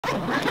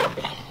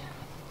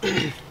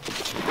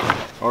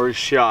Already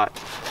shot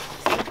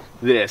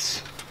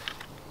this,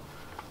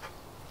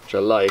 which I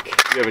like.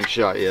 You haven't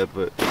shot yet,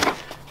 but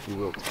you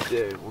will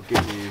today. We'll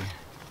give you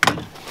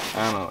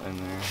ammo in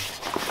there.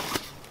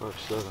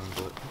 5.7,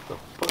 but what the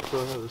fuck do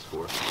I have this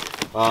for?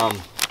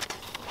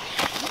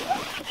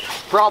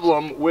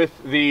 Problem with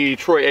the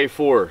Troy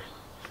A4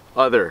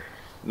 other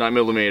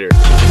 9mm.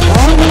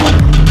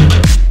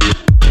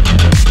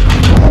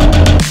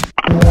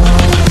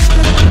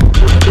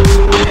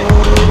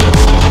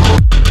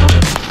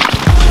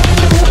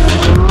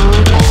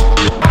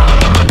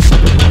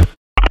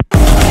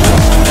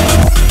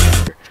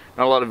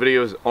 Not a lot of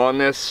videos on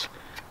this,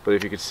 but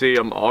if you can see,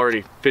 I'm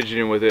already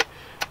fidgeting with it.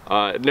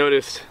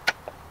 Noticed,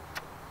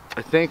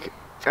 I think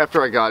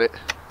after I got it,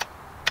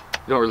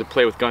 I don't really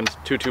play with guns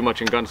too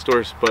much in gun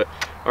stores, but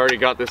I already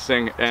got this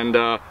thing and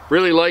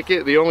really like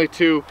it. The only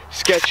two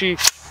sketchy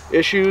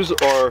issues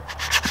are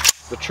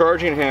the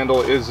charging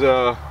handle is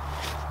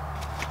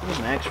what's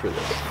max for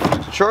this?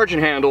 The charging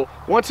handle,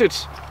 once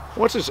it's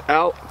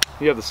out,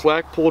 you have the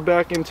slack pulled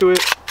back into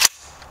it.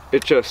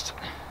 It's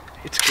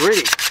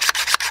gritty,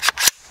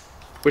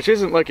 which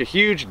isn't like a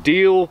huge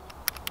deal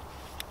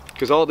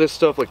because all this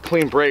stuff like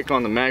clean break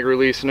on the mag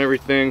release and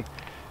everything.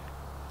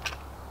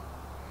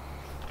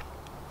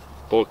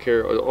 Bolt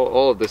carrier,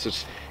 all of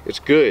this it's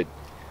good,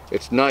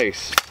 it's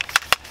nice,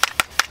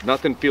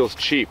 nothing feels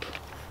cheap.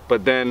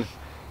 But then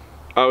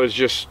I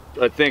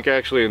think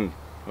actually in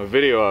a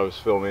video I was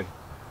filming,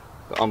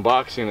 the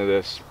unboxing of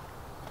this,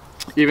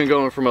 even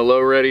going from a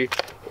low ready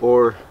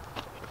or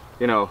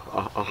you know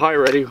a high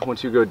ready,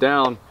 once you go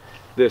down,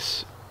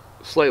 this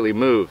slightly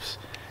moves.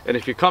 And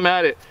if you come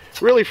at it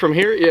really from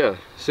here, yeah,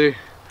 see,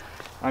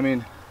 I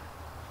mean,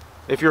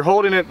 if you're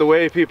holding it the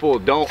way people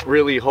don't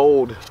really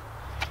hold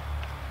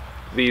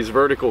these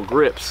vertical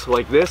grips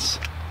like this,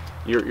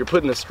 you're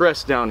putting the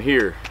stress down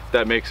here, if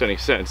that makes any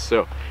sense.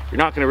 So you're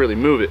not going to really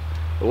move it.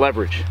 The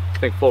leverage, I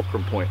think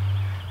fulcrum point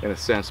in a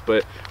sense.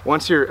 But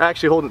once you're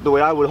actually holding it the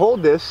way I would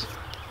hold this,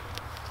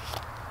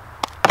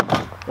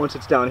 once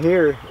it's down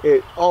here,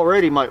 it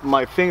already,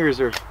 my fingers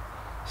are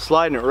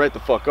sliding it right the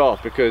fuck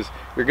off because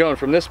you're going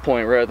from this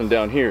point rather than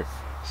down here.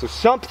 So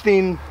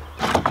something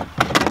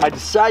I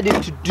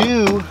decided to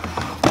do,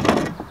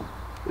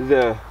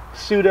 the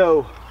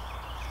pseudo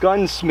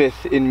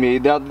gunsmith in me.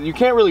 Now you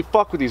can't really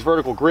fuck with these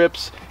vertical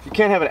grips. You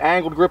can't have an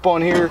angled grip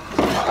on here.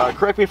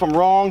 Correct me if I'm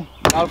wrong.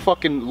 Not a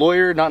fucking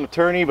lawyer, not an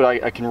attorney, but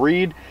I can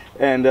read.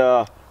 And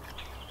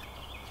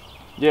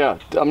yeah,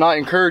 I'm not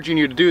encouraging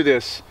you to do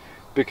this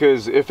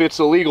because if it's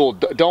illegal,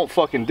 don't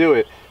fucking do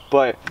it.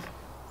 But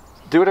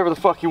do whatever the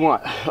fuck you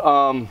want.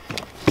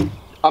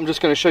 I'm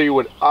just gonna show you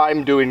what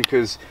I'm doing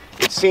because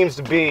it seems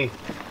to be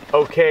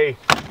okay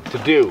to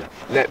do.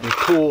 Let me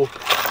pull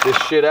this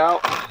shit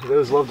out.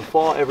 Those love to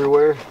fall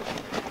everywhere.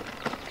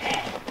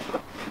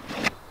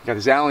 Got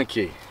this Allen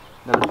key.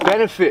 Now the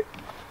benefit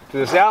to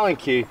this Allen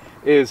key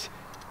is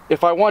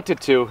if I wanted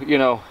to, you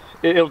know,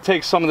 it'll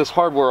take some of this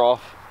hardware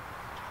off,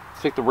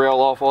 take the rail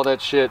off, all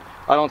that shit.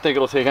 I don't think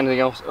it'll take anything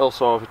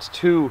else off. It's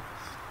too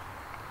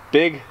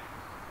big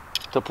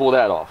to pull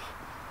that off.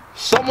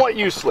 Somewhat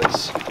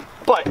useless,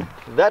 but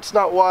that's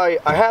not why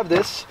I have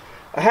this.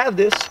 I have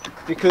this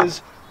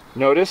because,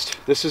 noticed,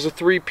 this is a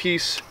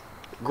 3-piece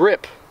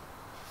grip.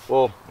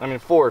 Well, I mean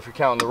 4 if you're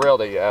counting the rail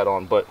that you add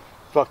on, but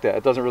fuck that.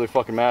 It doesn't really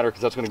fucking matter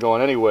because that's going to go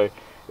on anyway.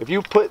 If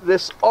you put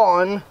this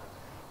on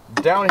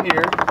down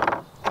here,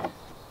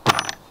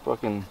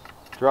 fucking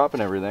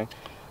dropping everything,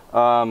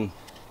 the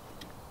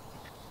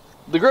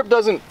grip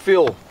doesn't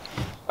feel,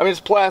 I mean it's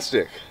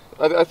plastic.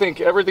 I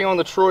think everything on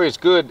the Troy is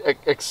good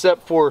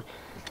except for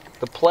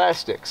the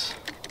plastics.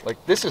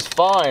 Like this is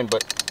fine,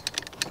 but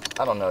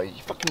I don't know,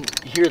 you fucking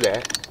hear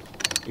that.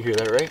 You hear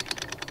that, right?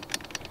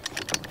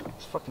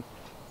 It's fucking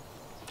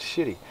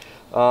shitty.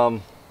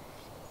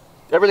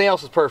 Everything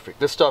else is perfect.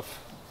 This stuff,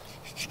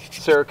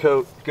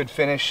 Cerakote, good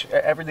finish,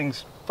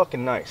 everything's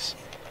fucking nice.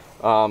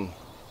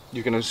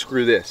 You can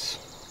unscrew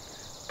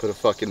this, put a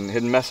fucking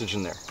hidden message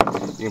in there.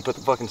 You can put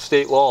the fucking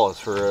state laws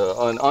for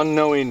an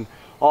unknowing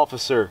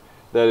officer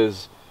that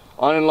is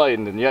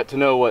unenlightened and yet to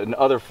know what an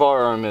other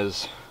firearm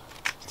is.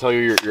 Tell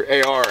you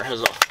your AR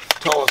has a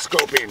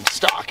telescoping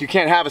stock. You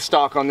can't have a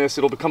stock on this.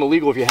 It'll become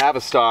illegal if you have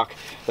a stock.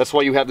 That's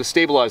why you have the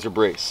stabilizer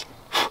brace.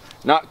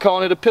 Not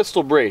calling it a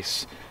pistol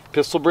brace.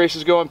 Pistol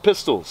braces go on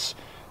pistols.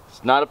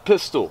 It's not a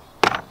pistol.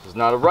 This is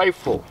not a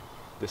rifle.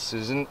 This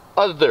is an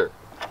other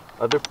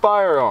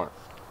firearm.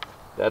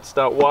 That's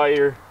not why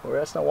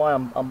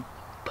I'm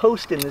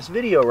posting this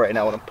video right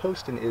now. What I'm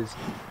posting is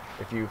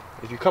if you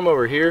come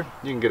over here,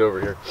 you can get over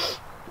here.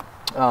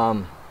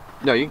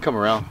 No, you can come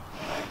around.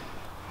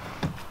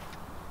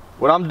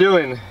 What I'm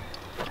doing,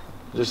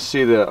 just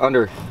see the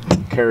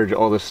undercarriage,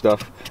 all this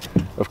stuff.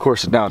 Of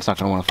course, now it's not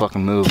going to want to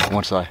fucking move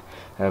once I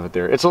have it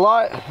there. It's a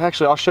lot.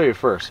 Actually, I'll show you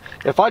first.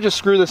 If I just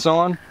screw this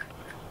on,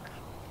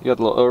 you got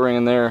the little O-ring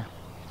in there,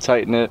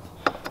 tighten it,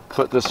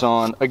 put this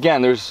on.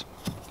 Again,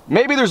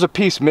 maybe there's a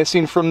piece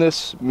missing from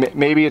this.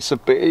 Maybe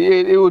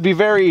it would be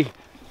very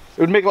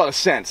would make a lot of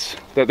sense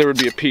that there would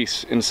be a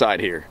piece inside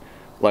here.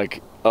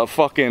 Like a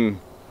fucking,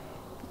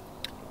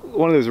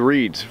 one of those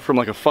reeds from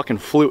like a fucking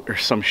flute or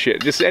some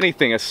shit. Just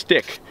anything, a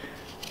stick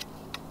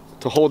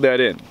to hold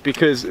that in.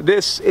 Because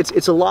this,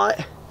 it's a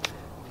lot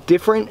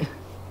different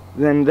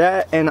than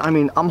that. And I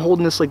mean, I'm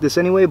holding this like this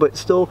anyway, but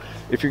still,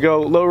 if you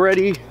go low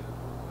ready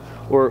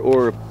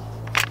or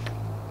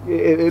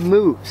it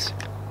moves.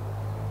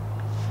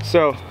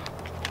 So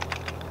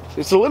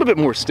it's a little bit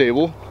more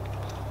stable,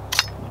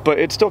 but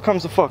it still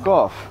comes the fuck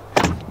off.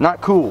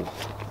 Not cool.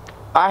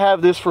 I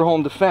have this for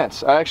home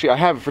defense. I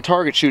have it for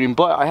target shooting,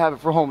 but I have it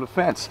for home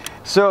defense.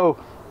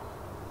 So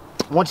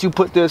once you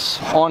put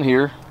this on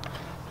here,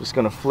 just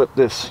gonna flip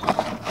this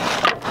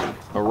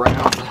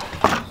around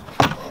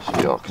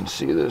so y'all can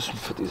see this.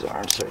 Put these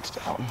iron sights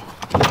down.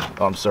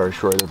 Oh, I'm sorry,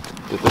 Troy, the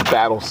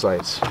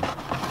BattleSights.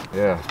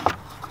 Yeah,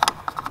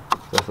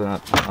 definitely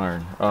not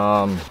iron.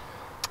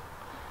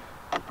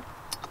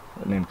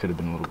 That name could have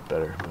been a little bit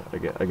better,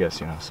 but I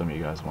guess, you know, some of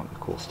you guys want the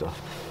cool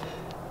stuff.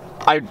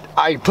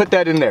 I put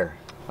that in there.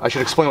 I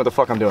should explain what the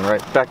fuck I'm doing,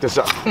 right? Back this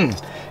up.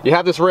 You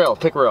have this rail,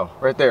 pick rail,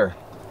 right there.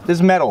 This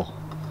is metal.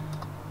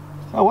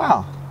 Oh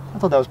wow, I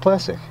thought that was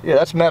plastic. Yeah,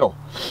 that's metal.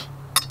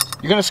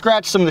 You're gonna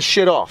scratch some of the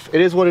shit off.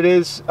 It is what it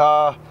is.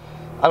 I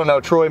don't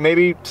know, Troy,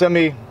 maybe send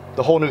me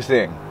the whole new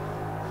thing.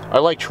 I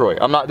like Troy.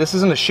 This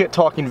isn't a shit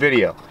talking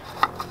video.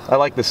 I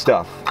like this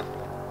stuff.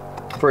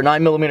 For a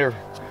 9mm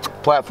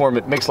platform,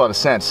 it makes a lot of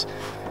sense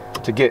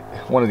to get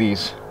one of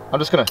these. I'm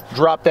just gonna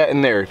drop that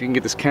in there. If you can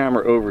get this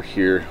camera over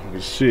here, you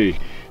can see.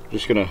 I'm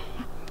just gonna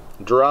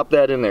drop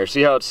that in there.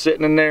 See how it's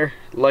sitting in there,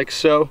 like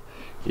so?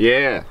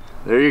 Yeah,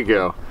 there you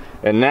go.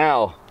 And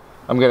now,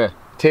 I'm gonna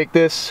take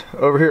this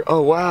over here.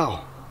 Oh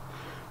wow,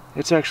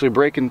 it's actually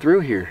breaking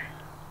through here.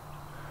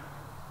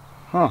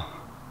 Huh,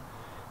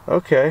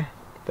 okay,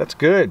 that's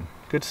good.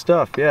 Good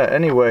stuff, yeah,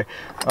 anyway.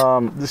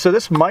 So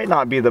this might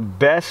not be the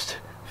best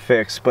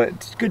fix, but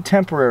it's a good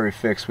temporary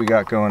fix we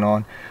got going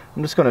on.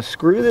 I'm just gonna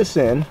screw this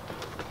in,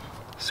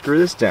 screw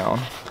this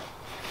down.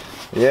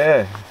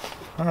 Yeah,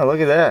 oh, look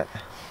at that.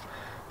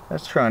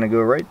 That's trying to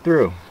go right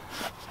through.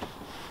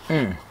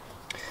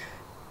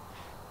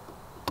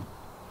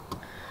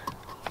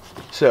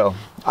 So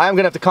I'm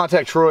gonna have to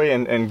contact Troy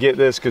and get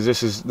this, because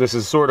this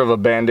is sort of a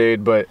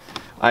band-aid, but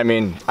I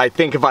mean, I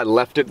think if I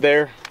left it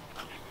there,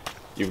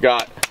 you've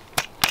got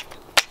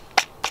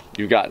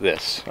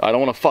this. I don't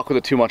want to fuck with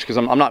it too much because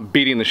I'm not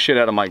beating the shit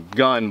out of my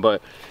gun,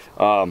 but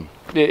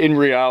in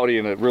reality,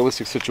 in a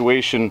realistic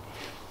situation,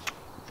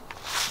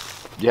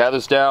 you have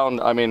this down.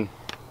 I mean,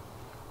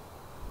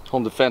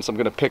 home defense, I'm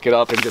gonna pick it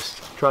up and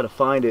just try to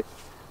find it,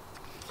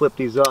 flip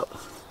these up,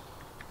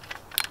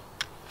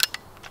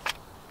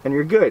 and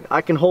you're good.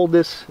 I can hold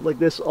this like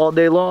this all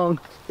day long.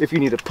 If you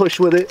need to push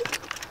with it,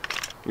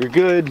 you're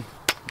good.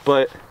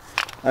 But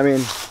I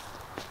mean,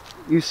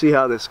 you see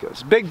how this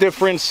goes. Big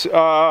difference.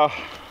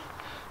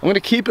 I'm gonna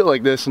keep it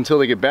like this until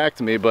they get back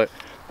to me, but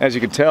as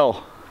you can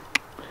tell,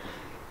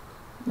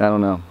 I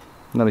don't know.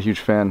 I'm not a huge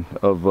fan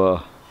of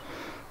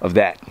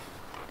that.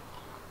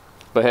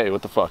 But hey,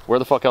 what the fuck? Where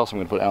the fuck else am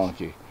I gonna put Allen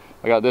key?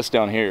 I got this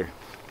down here.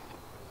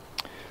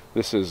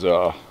 This is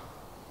right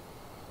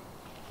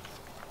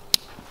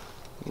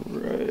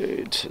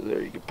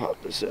there. You can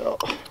pop this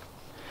out.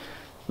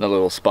 Another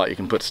little spot you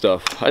can put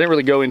stuff. I didn't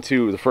really go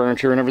into the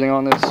furniture and everything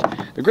on this.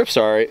 The grip's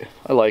alright.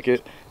 I like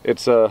it.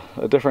 It's a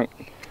different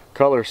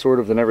color sort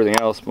of than everything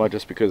else, might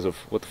just because of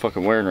what the fuck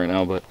I'm wearing right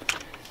now, but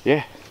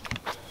yeah.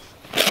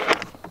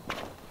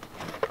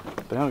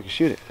 But now we can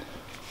shoot it.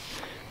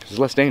 It's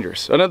less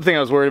dangerous. Another thing I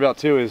was worried about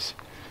too is,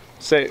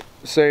 say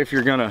if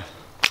you're gonna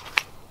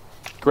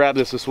grab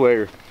this way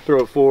or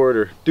throw it forward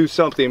or do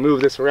something,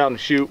 move this around and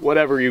shoot,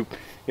 whatever, you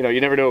know,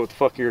 you never know what the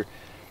fuck you're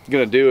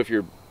gonna do if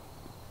you're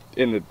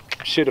in the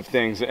shit of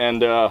things,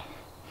 and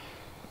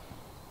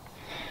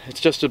it's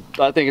just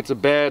I think it's a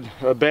bad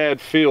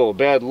feel, a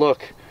bad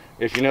look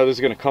if you know this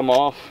is gonna come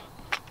off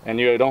and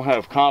you don't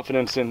have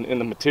confidence in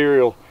the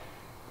material.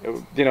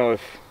 You know,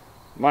 if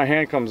my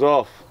hand comes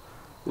off,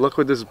 look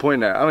what this is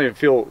pointing at. I don't even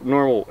feel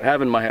normal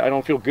having I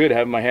don't feel good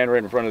having my hand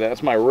right in front of that.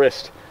 That's my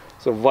wrist.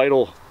 It's a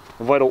vital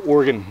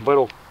organ,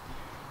 vital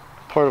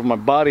part of my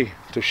body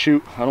to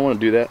shoot. I don't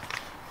want to do that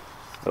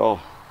at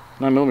all.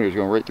 9mm is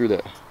going right through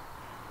that.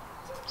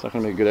 It's not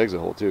going to make a good exit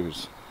hole too,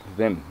 because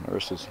thin. The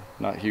wrist is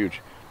not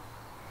huge.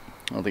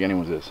 I don't think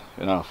anyone's is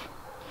enough.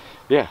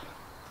 Yeah,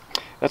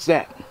 that's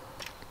that.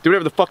 Do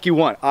whatever the fuck you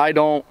want. I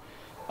don't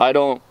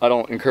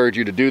encourage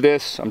you to do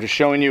this. I'm just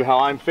showing you how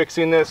I'm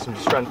fixing this. I'm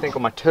just trying to think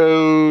on my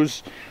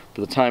toes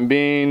for the time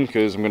being,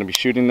 because I'm going to be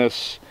shooting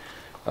this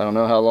I don't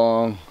know how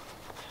long,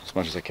 as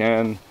much as I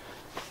can,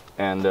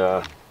 and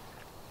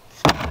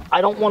I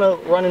don't want to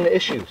run into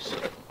issues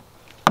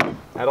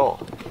at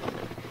all.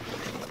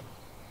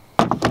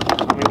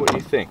 Tell me what you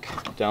think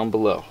down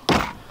below.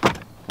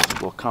 That's a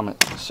little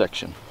comment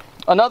section.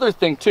 Another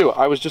thing too,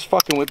 I was just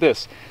fucking with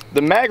this.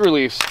 The mag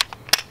release,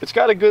 it's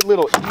got a good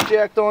little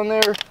eject on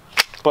there,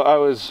 but I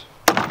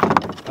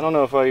don't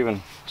know if I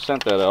even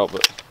sent that out,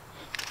 but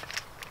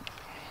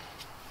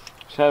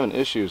I was having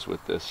issues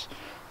with this.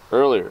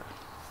 earlier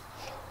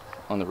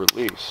on the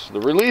release. The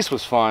release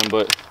was fine,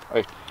 but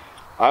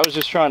I was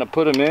just trying to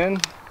put them in,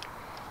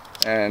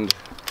 and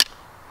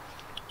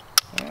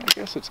I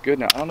guess it's good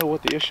now. I don't know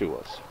what the issue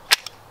was.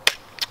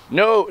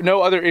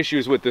 No other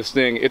issues with this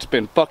thing. It's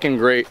been fucking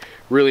great.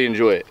 Really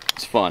enjoy it.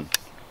 It's fun.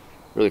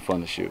 Really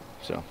fun to shoot.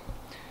 So,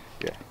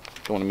 yeah.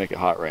 Don't want to make it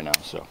hot right now,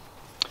 so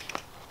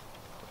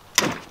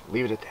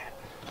leave it at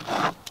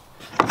that.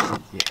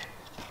 Yeah.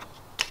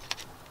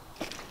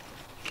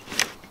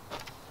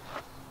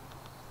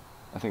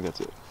 I think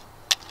that's it.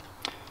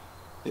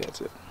 Yeah,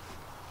 that's it.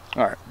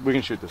 Alright, we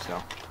can shoot this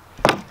now.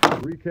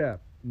 Recap.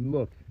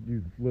 Look,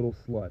 you little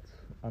sluts.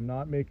 I'm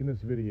not making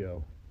this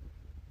video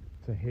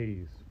to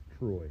haze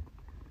Troy.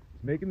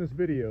 I'm making this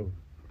video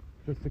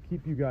just to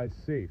keep you guys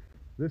safe.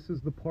 This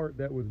is the part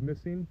that was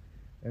missing,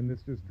 and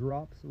this just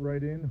drops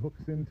right in,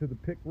 hooks into the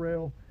pick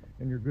rail,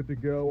 and you're good to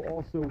go.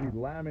 Also, we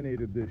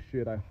laminated this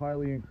shit. I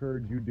highly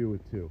encourage you do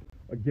it too.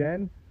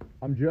 Again,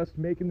 I'm just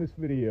making this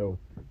video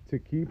to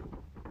keep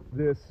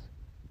this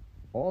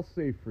all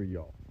safe for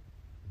y'all.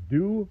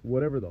 Do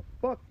whatever the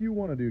fuck you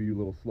want to do, you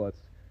little sluts.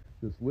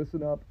 Just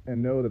listen up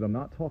and know that I'm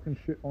not talking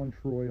shit on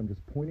Troy. I'm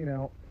just pointing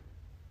out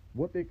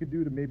what they could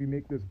do to maybe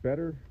make this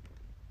better.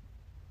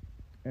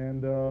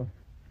 And,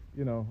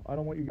 you know, I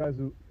don't want you guys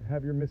to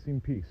have your missing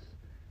piece,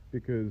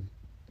 because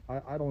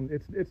I don't,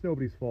 it's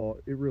nobody's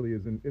fault. It really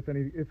isn't. If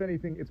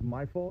anything, it's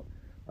my fault.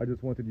 I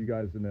just wanted you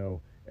guys to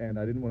know, and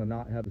I didn't want to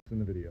not have this in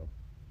the video,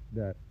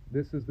 that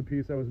this is the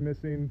piece I was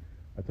missing.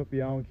 I took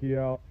the Allen key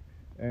out,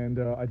 and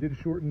I did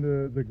shorten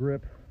the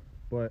grip,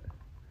 but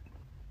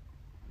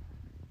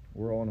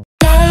we're all in a